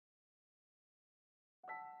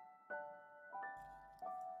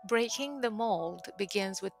Breaking the mold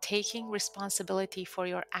begins with taking responsibility for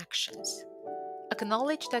your actions.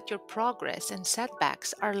 Acknowledge that your progress and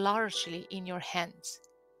setbacks are largely in your hands.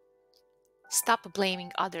 Stop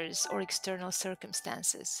blaming others or external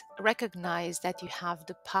circumstances. Recognize that you have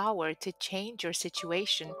the power to change your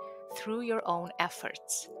situation through your own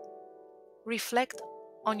efforts. Reflect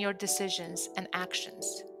on your decisions and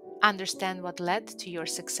actions. Understand what led to your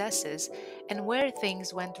successes and where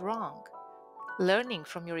things went wrong. Learning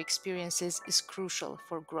from your experiences is crucial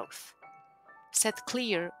for growth. Set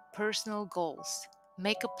clear personal goals.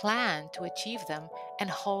 Make a plan to achieve them and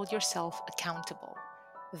hold yourself accountable.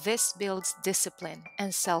 This builds discipline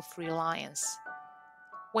and self reliance.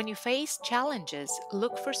 When you face challenges,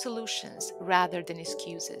 look for solutions rather than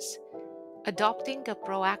excuses. Adopting a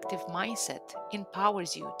proactive mindset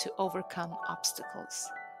empowers you to overcome obstacles.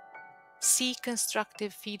 Seek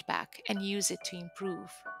constructive feedback and use it to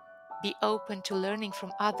improve. Be open to learning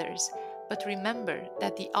from others, but remember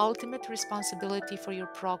that the ultimate responsibility for your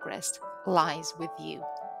progress lies with you.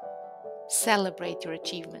 Celebrate your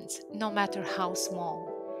achievements, no matter how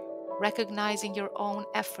small. Recognizing your own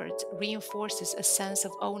efforts reinforces a sense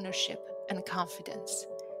of ownership and confidence.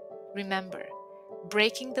 Remember,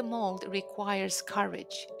 breaking the mold requires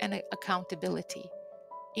courage and accountability.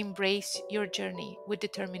 Embrace your journey with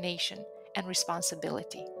determination and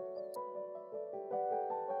responsibility.